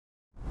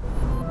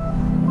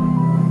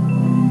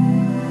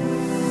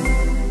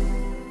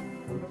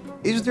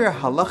Is there a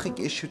halachic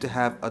issue to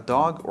have a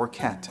dog or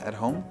cat at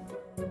home?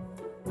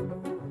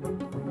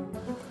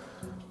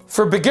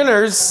 For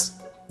beginners,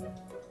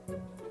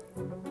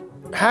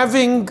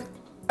 having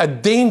a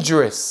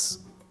dangerous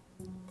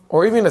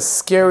or even a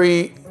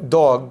scary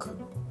dog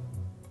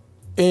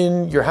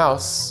in your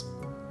house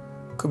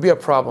could be a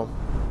problem.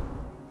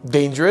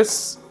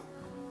 Dangerous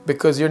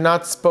because you're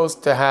not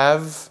supposed to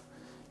have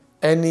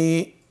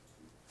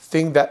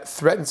anything that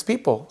threatens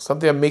people,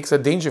 something that makes a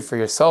danger for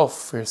yourself,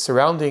 for your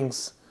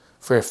surroundings,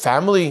 for your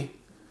family.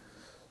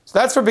 So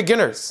that's for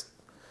beginners.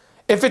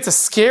 If it's a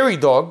scary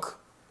dog,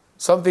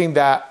 something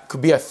that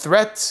could be a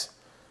threat,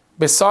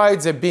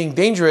 besides it being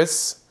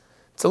dangerous,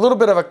 it's a little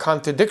bit of a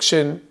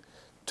contradiction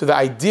to the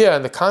idea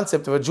and the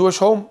concept of a Jewish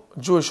home. A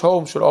Jewish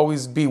home should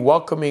always be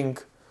welcoming,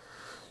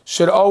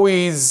 should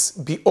always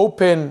be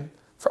open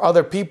for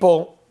other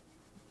people.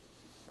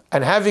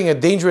 And having a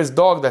dangerous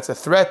dog that's a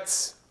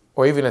threat,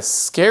 or even a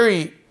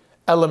scary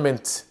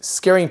element,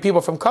 scaring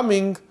people from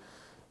coming,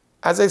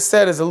 as I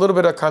said, is a little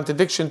bit of a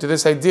contradiction to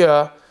this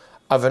idea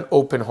of an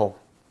open home.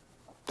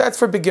 That's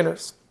for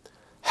beginners.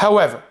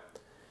 However,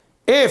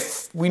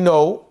 if we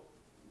know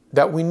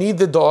that we need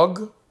the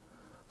dog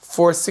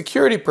for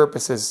security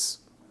purposes,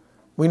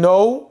 we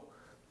know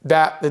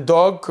that the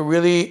dog could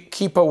really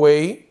keep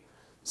away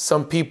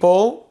some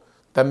people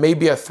that may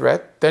be a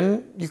threat,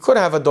 then you could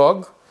have a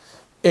dog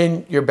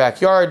in your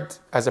backyard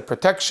as a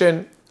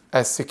protection,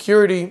 as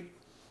security.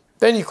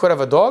 Then you could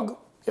have a dog. You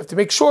have to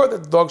make sure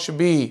that the dog should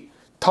be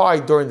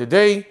tied during the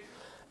day,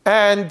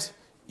 and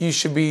you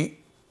should be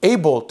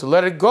able to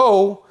let it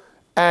go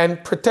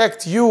and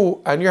protect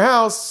you and your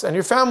house and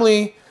your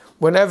family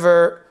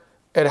whenever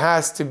it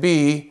has to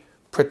be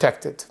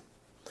protected.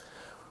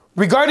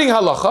 Regarding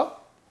halacha,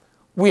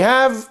 we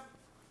have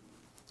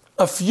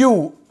a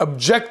few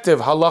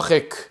objective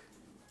halachic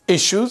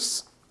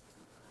issues,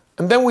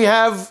 and then we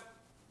have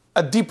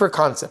a deeper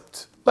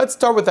concept. Let's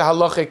start with the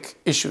halachic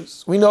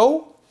issues. We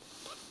know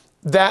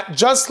that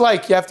just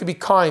like you have to be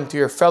kind to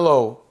your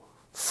fellow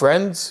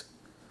friends,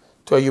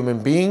 to a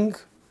human being,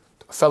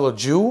 to a fellow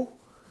Jew,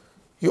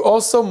 you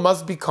also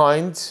must be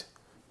kind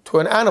to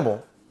an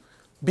animal.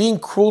 Being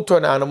cruel to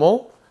an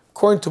animal,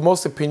 according to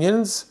most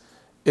opinions,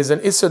 is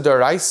an Issa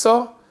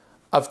D'Oraisa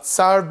of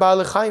Tsar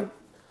Ba'alei Chaim.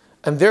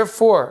 And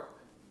therefore,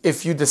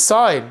 if you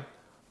decide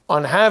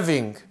on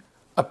having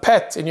a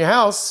pet in your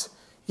house,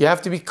 you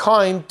have to be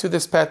kind to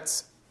this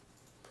pet.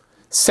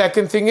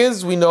 Second thing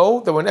is, we know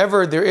that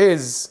whenever there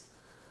is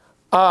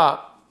a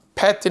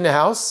pet in the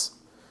house,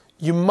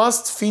 you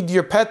must feed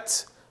your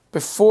pet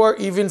before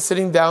even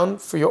sitting down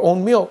for your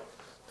own meal.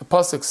 The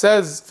pasuk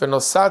says,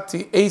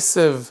 "V'nosati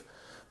esev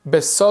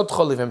besodcha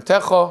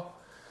livemtecha."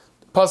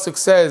 The pasuk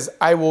says,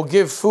 "I will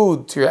give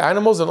food to your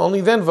animals, and only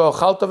then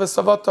v'ochalta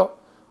v'savata."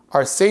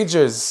 Our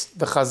sages,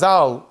 the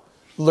Chazal,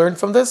 learned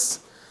from this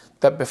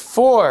that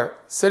before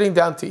sitting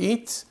down to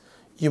eat,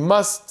 you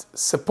must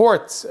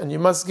support and you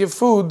must give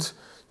food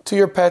to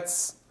your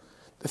pets.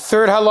 The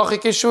third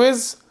halachic issue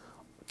is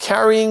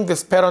carrying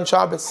this pet on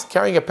Shabbos.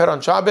 Carrying a pet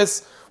on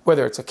Shabbos,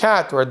 whether it's a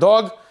cat or a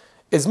dog,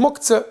 is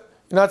muktzah.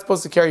 You're not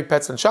supposed to carry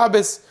pets on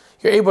Shabbos.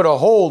 You're able to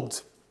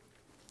hold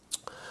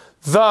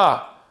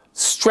the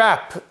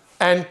strap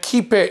and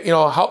keep it,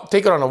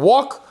 take it on a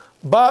walk,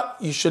 but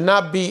you should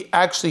not be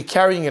actually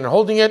carrying it and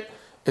holding it.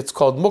 It's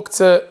called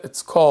muktzah.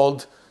 It's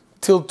called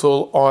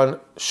tiltul on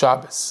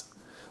Shabbos.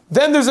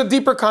 Then there's a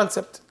deeper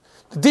concept.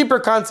 The deeper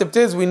concept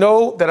is we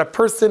know that a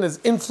person is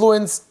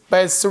influenced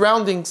by his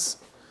surroundings.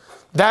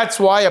 That's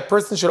why a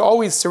person should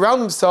always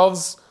surround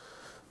himself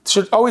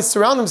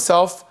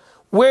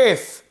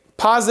with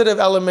positive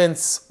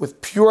elements,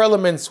 with pure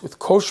elements, with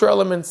kosher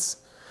elements.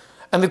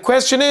 And the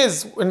question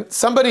is, when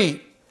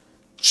somebody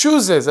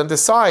chooses and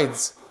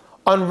decides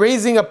on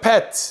raising a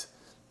pet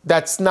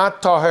that's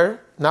not tahir,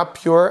 not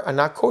pure, and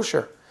not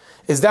kosher,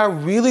 is that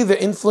really the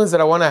influence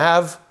that I want to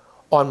have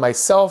on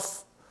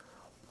myself,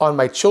 on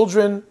my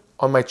children,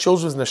 on my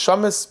children's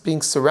neshamas,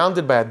 being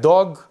surrounded by a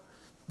dog,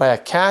 by a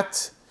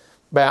cat,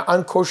 by an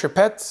unkosher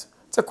pet?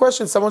 It's a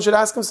question someone should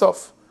ask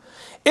himself.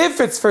 If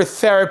it's for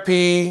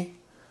therapy,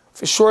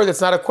 for sure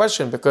that's not a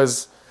question,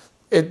 because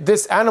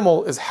this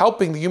animal is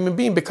helping the human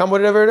being become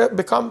whatever it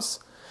becomes.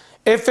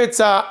 If it's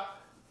a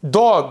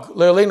dog,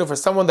 le'olenu, for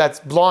someone that's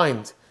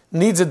blind,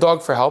 needs a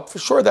dog for help, for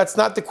sure that's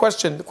not the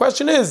question. The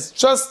question is,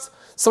 just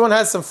someone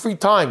has some free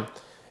time.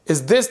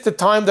 Is this the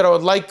time that I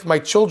would like my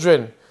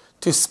children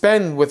to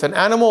spend with an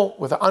animal,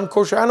 with an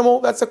unkosher animal?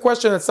 That's a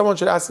question that someone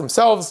should ask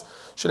themselves,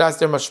 should ask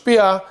their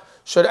mashpia,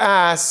 should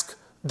ask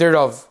their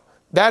Rav.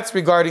 That's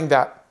regarding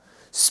that.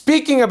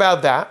 Speaking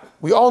about that,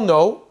 we all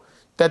know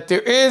that there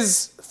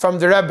is from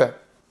the Rebbe,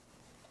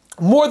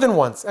 more than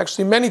once,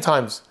 actually many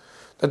times,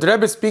 that the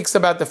Rebbe speaks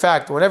about the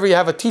fact whenever you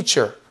have a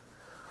teacher,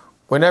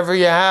 whenever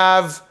you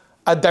have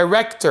a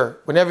director,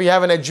 whenever you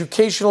have an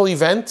educational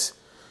event,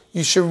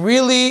 you should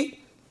really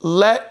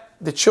let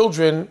the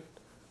children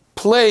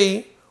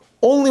play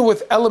only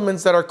with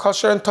elements that are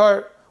kosher and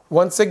tar.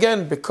 Once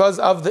again, because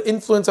of the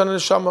influence on the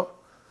neshama.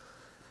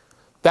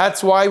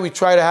 That's why we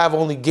try to have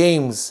only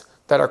games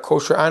that are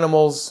kosher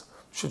animals,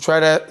 should try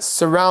to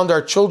surround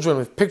our children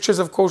with pictures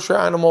of kosher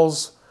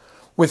animals,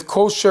 with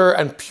kosher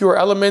and pure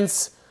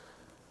elements,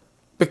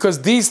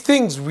 because these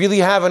things really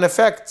have an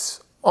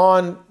effect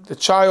on the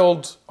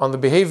child, on the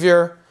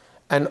behavior,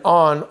 and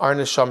on our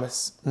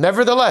neshamas.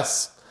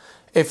 Nevertheless,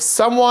 if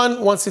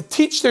someone wants to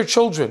teach their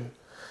children,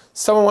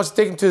 someone wants to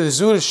take them to the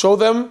zoo to show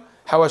them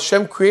how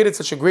Hashem created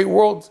such a great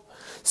world,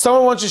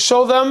 someone wants to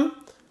show them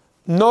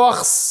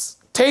Noach's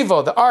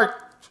Teva, the ark,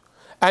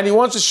 and he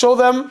wants to show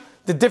them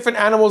the different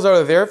animals that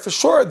are there, for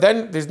sure,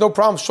 then there's no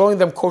problem showing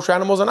them kosher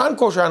animals and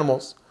non-kosher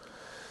animals.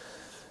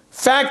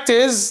 Fact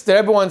is that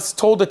everyone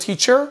told a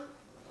teacher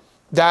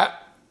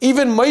that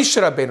even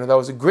Moshe Rabbeinu, that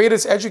was the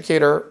greatest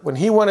educator, when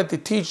he wanted to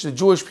teach the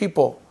Jewish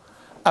people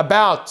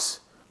about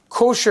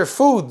kosher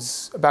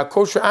foods, about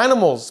kosher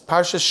animals,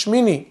 Parsha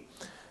Shmini,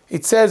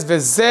 it says,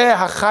 "V'zeh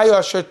hachayu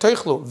asher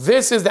toichlu."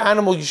 This is the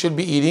animal you should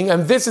be eating,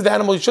 and this is the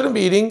animal you shouldn't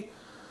be eating.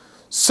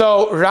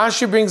 So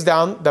Rashi brings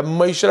down that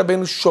Moshe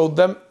Rabbeinu showed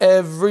them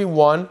every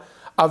one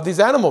of these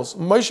animals.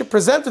 Moshe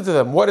presented to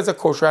them what is a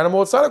kosher animal,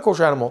 what's not a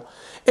kosher animal.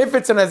 If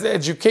it's an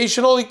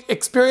educational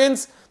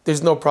experience,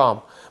 there's no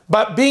problem.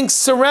 But being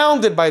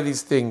surrounded by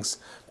these things,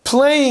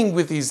 playing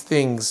with these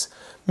things,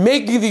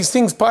 making these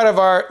things part of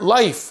our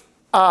life,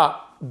 a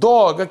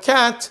dog, a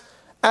cat,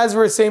 as we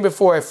were saying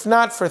before, if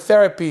not for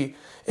therapy,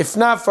 if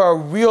not for a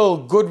real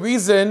good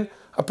reason,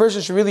 a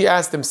person should really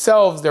ask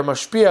themselves, their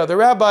mashpia, their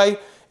rabbi,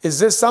 is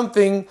this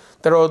something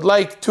that I would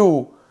like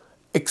to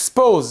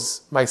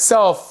expose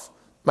myself,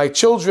 my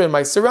children,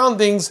 my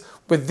surroundings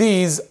with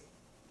these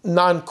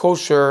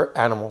non-kosher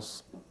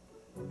animals?